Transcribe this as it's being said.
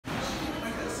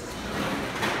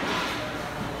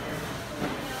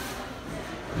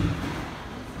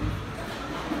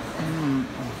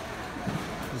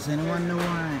anyone know where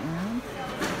I am?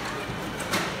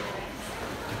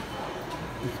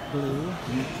 It's blue.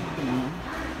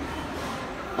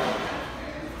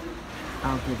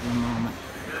 I'll give you a moment.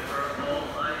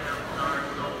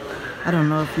 I don't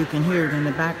know if you can hear it in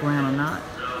the background or not,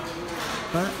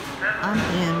 but I'm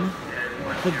in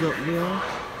the Goodwill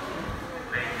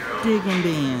digging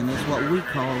bin is what we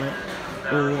call it,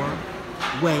 or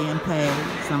weigh and pay,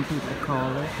 some people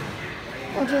call it,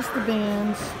 or just the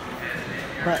bins.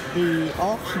 But the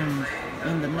auctions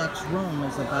in the next room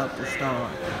is about to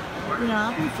start. You know,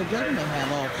 I've been forgetting they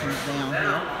have auctions down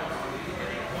here,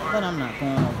 but I'm not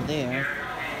going over there.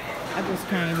 I just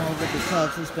came over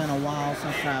because it's been a while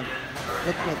since I've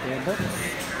looked at their books,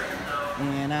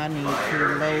 and I need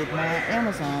to load my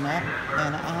Amazon up,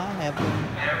 and I have been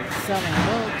selling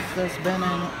books that's been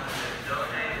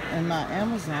in my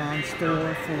Amazon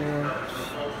store for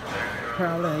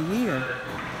probably a year.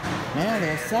 Now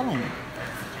they're selling it.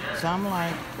 So I'm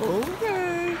like,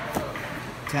 okay,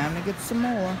 time to get some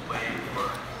more.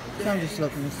 So I'm just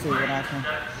looking to see what I can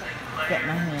get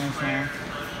my hands on.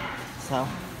 So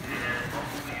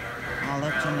I'll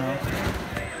let you know.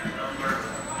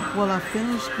 Well, I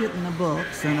finished getting the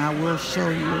books, and I will show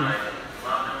you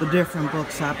the different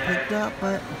books I picked up,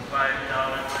 but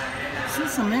see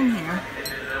some in here.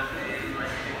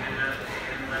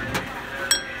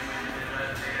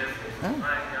 Oh,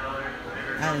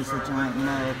 that is a giant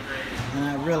mug, and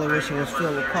I really wish it was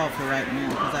filled with coffee right now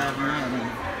because I haven't had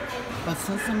any. But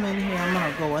since I'm in here, I'm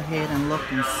going to go ahead and look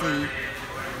and see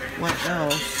what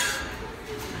else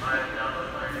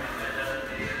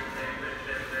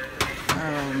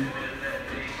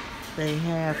they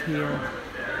have here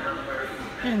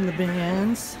in the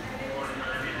bins.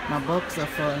 My books are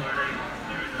for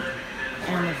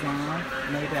Amazon.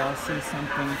 Maybe I'll see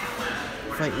something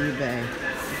for eBay.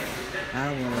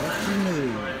 I will let you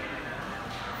know.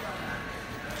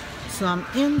 So I'm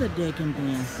in the digging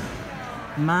bin,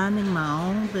 minding my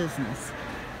own business,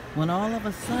 when all of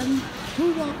a sudden,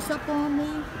 who walks up on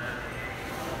me?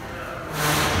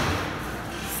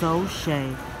 So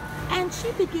Shay. And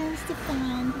she begins to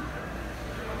find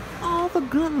all the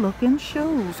good-looking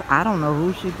shoes. I don't know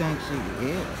who she thinks she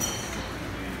is.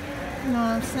 You know what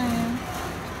I'm saying?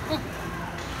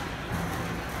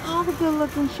 All the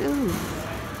good-looking shoes.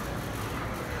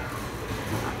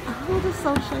 Who does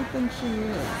So Shay think she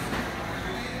is?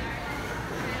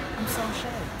 I'm So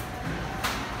Shay.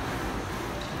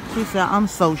 She said, I'm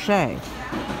So Shay.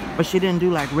 But she didn't do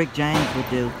like Rick James would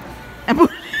do.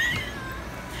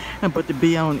 And put the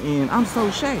B on end. I'm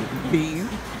So Shay. B.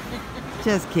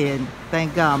 Just kidding.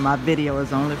 Thank God my video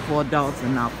is only for adults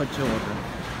and not for children.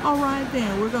 Alright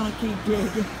then, we're going to keep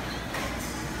digging.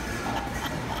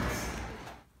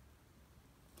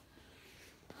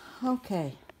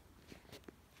 Okay.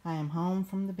 I am home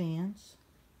from the bins.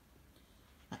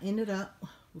 I ended up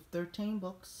with 13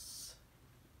 books.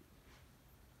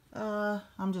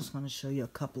 I'm just going to show you a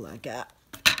couple I got.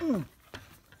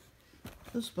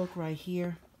 This book right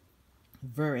here,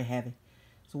 very heavy.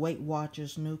 It's Weight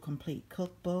Watchers New Complete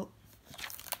Cookbook.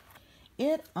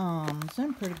 It's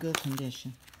in pretty good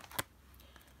condition.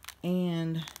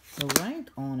 And the rank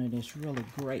on it is really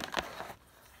great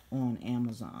on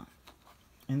Amazon.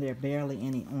 And there are barely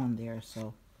any on there,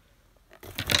 so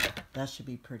that should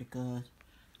be pretty good.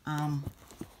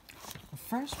 The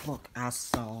first book I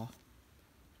saw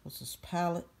was this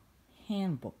Pilot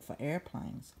Handbook for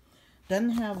Airplanes.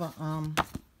 Doesn't have a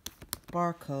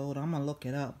barcode. I'm gonna look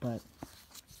it up, but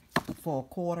for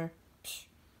 $1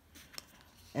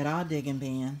 at our digging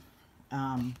bin,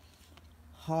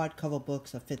 hardcover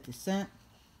books are 50 cents.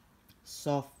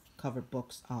 Soft covered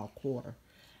books are $1.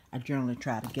 I generally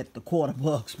try to get the quarter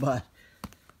books, but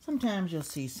sometimes you'll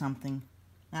see something.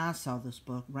 Now I saw this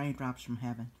book, Raindrops from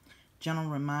Heaven. Gentle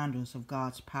reminders of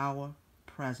God's power,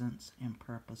 presence, and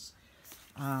purpose.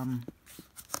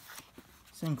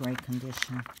 It's in great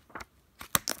condition.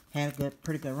 Had a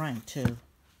pretty good rank too.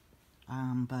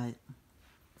 But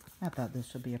I thought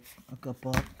this would be a good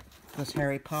book. This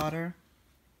Harry Potter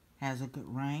has a good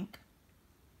rank.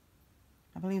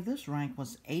 I believe this rank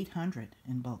was 800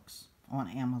 in books on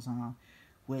Amazon,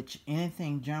 which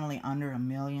anything generally under 1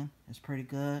 million is pretty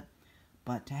good.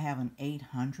 But to have an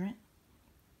 800,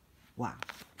 wow,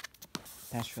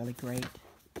 that's really great.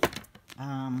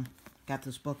 Got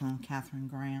this book on Catherine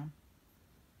Graham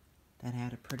that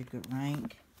had a pretty good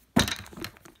rank.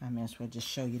 I may as well just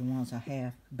show you the ones I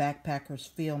have. Backpacker's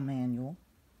Field Manual.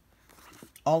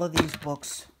 All of these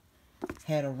books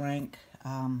had a rank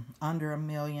under 1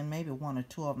 million. Maybe one or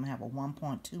two of them have a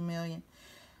 1.2 million.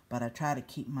 But I try to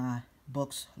keep my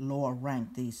books lower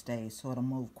ranked these days so it'll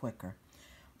move quicker.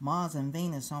 Mars and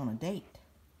Venus on a Date.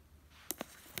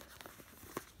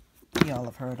 Y'all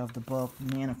have heard of the book,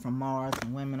 Men Are From Mars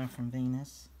and Women Are From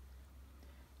Venus.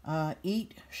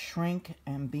 Eat, Shrink,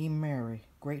 and Be Merry.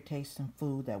 Great tasting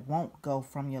food that won't go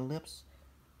from your lips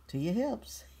to your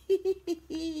hips.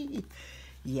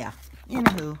 Yeah,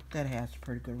 anywho, that has a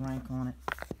pretty good rank on it.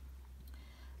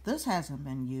 This hasn't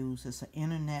been used. It's an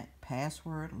internet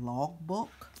password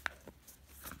logbook.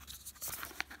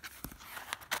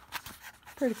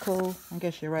 Pretty cool. I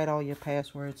guess you write all your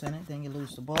passwords in it, then you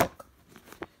lose the book.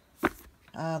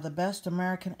 The Best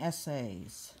American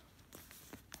Essays.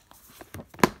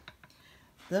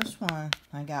 This one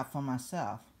I got for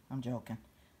myself. I'm joking.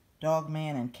 Dog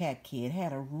Man and Cat Kid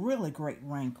had a really great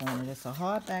rank on it. It's a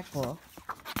hardback book.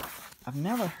 I've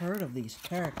never heard of these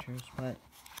characters, but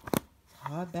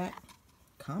hardback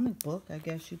comic book, I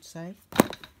guess you'd say.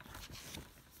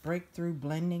 Breakthrough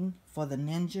Blending for the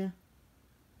Ninja.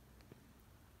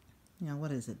 You know,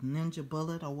 what is it? Ninja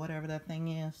Bullet or whatever that thing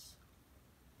is.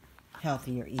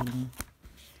 Healthier eating.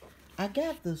 I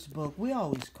got this book. We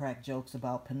always crack jokes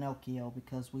about Pinocchio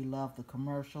because we love the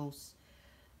commercials,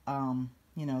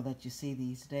 you know, that you see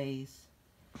these days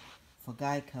for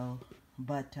Geico.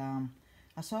 But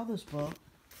I saw this book.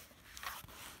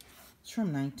 It's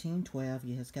from 1912.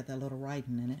 Yeah, it's got that little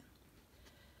writing in it.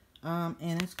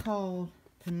 And it's called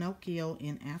Pinocchio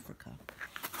in Africa.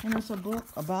 And it's a book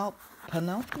about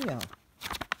Pinocchio.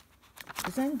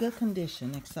 It's in good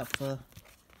condition except for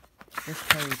this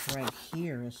page right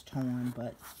here is torn,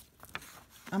 but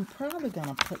I'm probably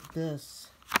going to put this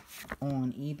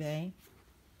on eBay.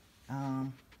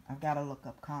 I've got to look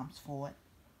up comps for it.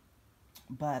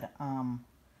 But I'm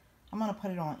going to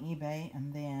put it on eBay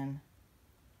and then,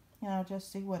 you know,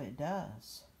 just see what it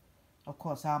does. Of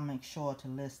course, I'll make sure to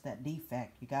list that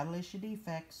defect. You got to list your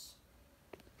defects.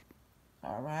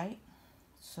 All right.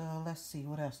 So let's see.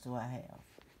 What else do I have?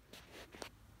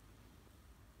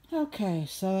 Okay,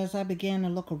 so as I began to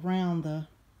look around the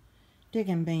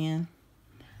digging bin,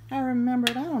 I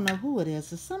remembered, I don't know who it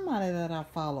is. It's somebody that I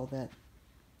follow that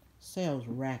sells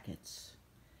rackets.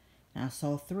 And I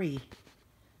saw 3.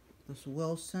 This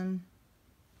Wilson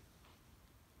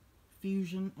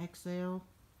Fusion XL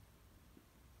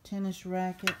tennis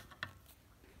racket.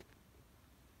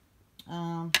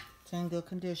 It's in good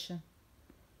condition.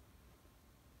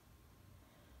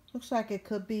 Looks like it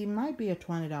could be, might be a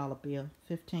 $20 bill,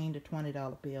 $15 to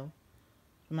 $20 bill.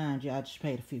 Mind you, I just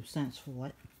paid a few cents for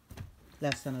it,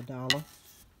 less than $1.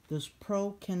 This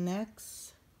Pro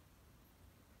Connects.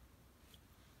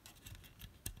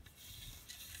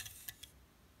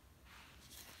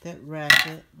 That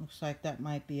racket, looks like that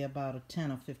might be about a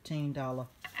 $10 or $15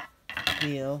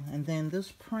 bill. And then this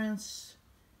Prince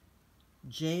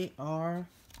JR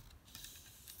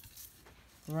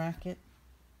racket.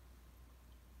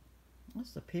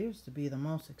 This appears to be the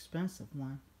most expensive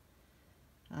one.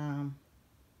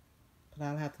 But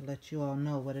I'll have to let you all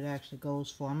know what it actually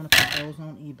goes for. I'm going to put those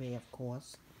on eBay, of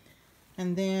course.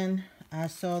 And then I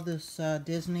saw this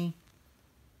Disney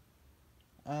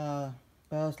Buzz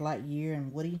Lightyear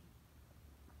and Woody.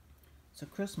 It's a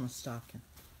Christmas stocking.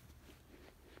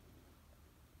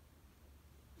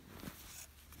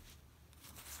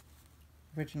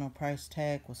 Original price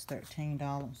tag was $13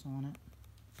 on it.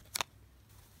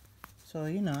 So,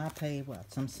 you know, I paid,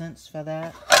 what, some cents for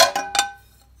that.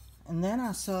 And then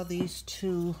I saw these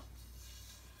 2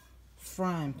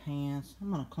 frying pans. I'm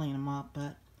going to clean them up, but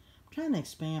I'm trying to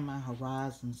expand my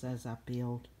horizons as I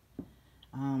build.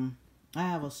 I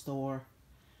have a store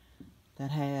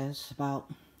that has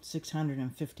about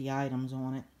 650 items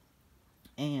on it.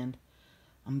 And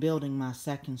I'm building my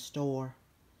second store.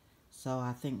 So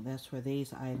I think that's where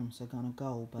these items are going to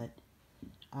go. But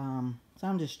so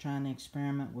I'm just trying to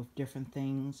experiment with different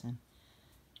things and,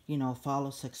 you know, follow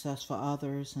success for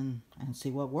others and see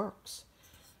what works.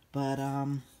 But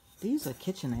these are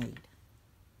KitchenAid.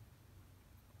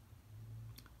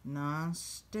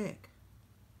 Non-stick.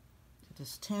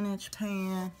 This 10-inch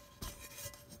pan.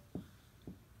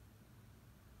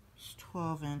 This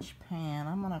 12-inch pan.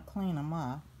 I'm going to clean them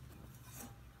up.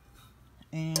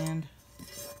 And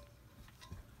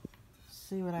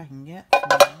see what I can get from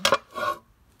them.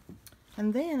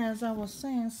 And then, as I was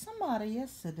saying, somebody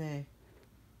yesterday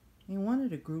in one of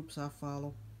the groups I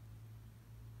follow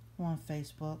on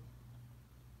Facebook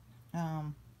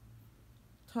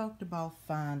talked about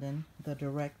finding the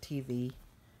DirecTV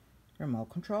remote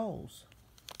controls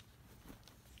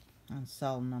and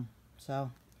selling them.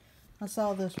 So I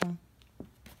saw this one,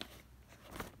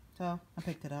 so I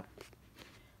picked it up.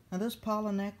 Now this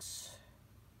Polynex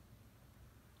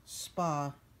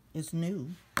Spa is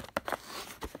new,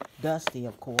 dusty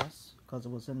of course, because it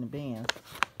was in the bins.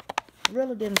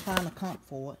 Really didn't find a comp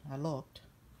for it. I looked.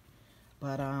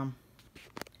 But I'm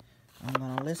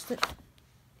going to list it.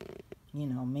 You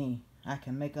know me. I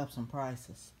can make up some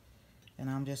prices. And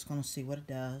I'm just going to see what it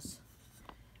does.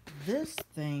 This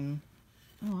thing...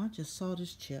 Oh, I just saw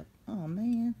this chip. Oh,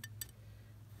 man.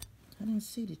 I didn't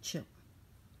see the chip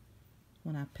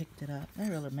when I picked it up. That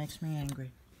really makes me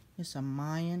angry. It's a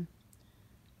Mayan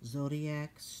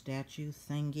Zodiac statue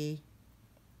thingy.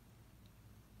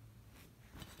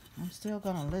 I'm still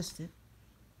going to list it.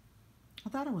 I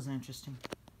thought it was interesting.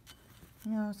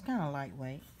 You know, it's kind of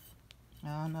lightweight.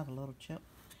 Another little chip.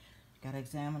 Got to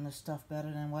examine this stuff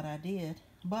better than what I did.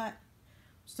 But,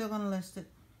 still going to list it.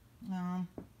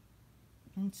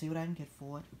 Let's see what I can get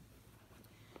for it.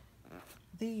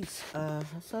 These, I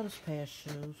saw this pair of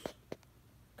shoes.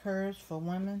 Curves for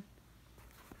women.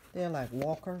 They're like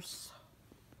walkers.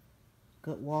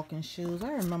 Good walking shoes.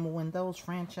 I remember when those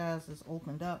franchises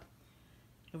opened up.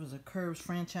 There was a Curves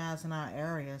franchise in our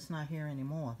area. It's not here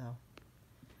anymore, though.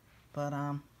 But,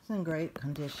 it's in great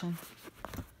condition.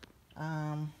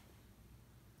 Not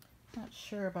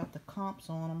sure about the comps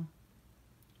on them.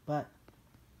 But,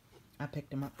 I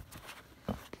picked them up.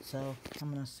 So,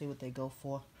 I'm going to see what they go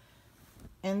for.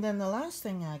 And then the last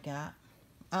thing I got,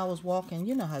 I was walking,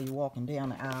 you know how you're walking down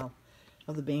the aisle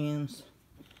of the bins.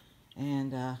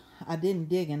 And I didn't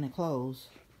dig in the clothes.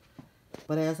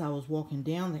 But as I was walking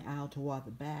down the aisle toward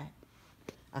the back,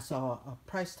 I saw a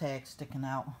price tag sticking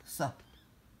out. So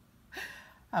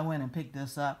I went and picked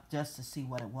this up just to see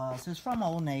what it was. It's from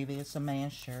Old Navy. It's a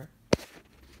man's shirt.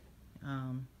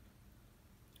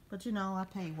 But you know, I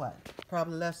paid what?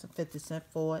 Probably less than 50 cents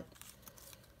for it.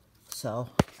 So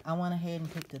I went ahead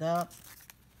and picked it up.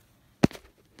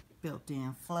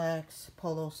 Built-in flex,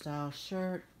 polo style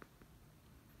shirt.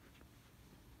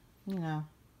 You know,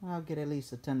 I'll get at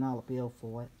least a $10 bill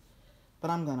for it.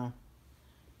 But I'm going to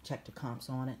check the comps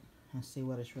on it and see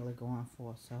what it's really going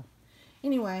for. So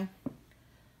anyway,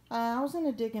 I was in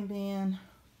the digging bin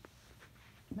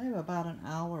maybe about an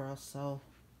hour or so.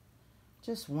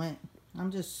 Just went. I'm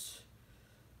just,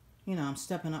 you know, I'm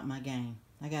stepping up my game.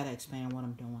 I got to expand what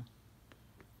I'm doing.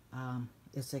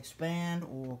 It's expand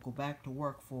or go back to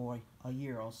work for a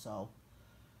year or so.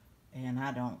 And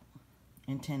I don't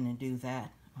intend to do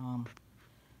that.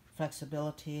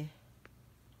 Flexibility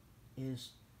is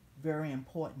very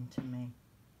important to me.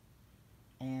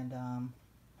 And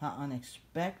I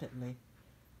unexpectedly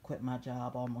quit my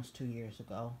job almost 2 years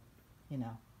ago, you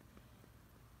know,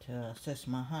 to assist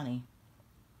my honey.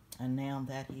 And now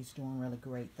that he's doing really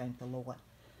great, thank the Lord.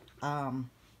 I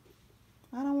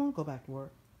don't want to go back to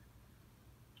work.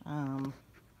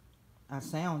 I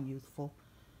sound youthful,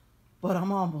 but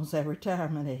I'm almost at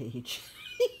retirement age.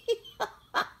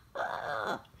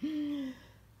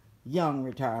 Young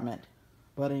retirement.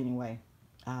 But anyway,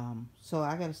 so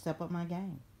I got to step up my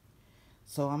game.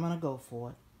 So I'm going to go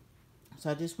for it.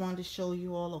 So I just wanted to show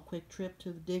you all a quick trip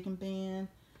to the digging bin.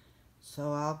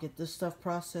 So I'll get this stuff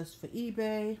processed for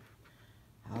eBay.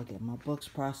 I'll get my books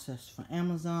processed for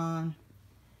Amazon.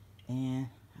 And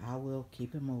I will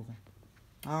keep it moving.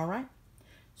 Alright?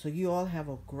 So you all have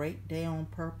a great day on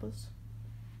purpose.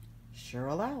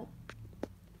 Cheryl out.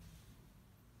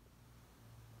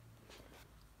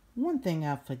 One thing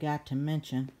I forgot to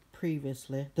mention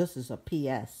previously. This is a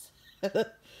PS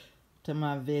to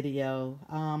my video.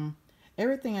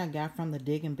 Everything I got from the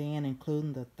digging bin,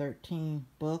 including the 13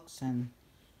 books and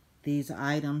these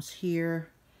items here,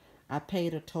 I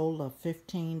paid a total of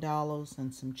 $15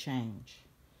 and some change.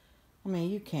 I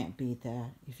mean, you can't beat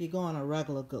that. If you go on a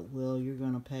regular Goodwill, you're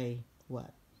going to pay,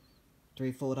 what,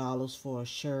 $3, $4 for a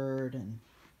shirt and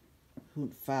 $5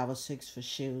 or $6 for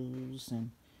shoes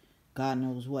and God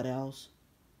knows what else.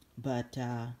 But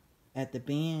at the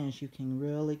bins, you can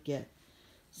really get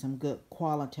some good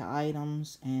quality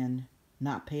items and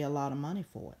not pay a lot of money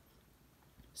for it.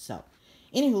 So,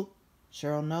 anywho,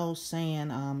 Cheryl knows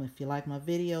saying, if you like my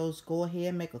videos, go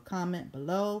ahead, make a comment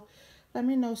below. Let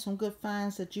me know some good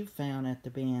finds that you found at the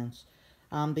bins.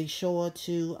 Be sure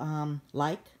to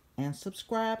like and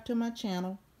subscribe to my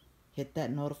channel. Hit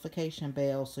that notification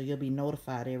bell so you'll be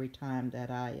notified every time that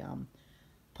I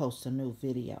post a new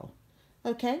video.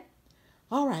 Okay?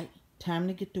 Alright, time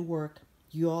to get to work.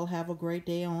 You all have a great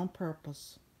day on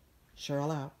purpose.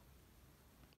 Cheryl out.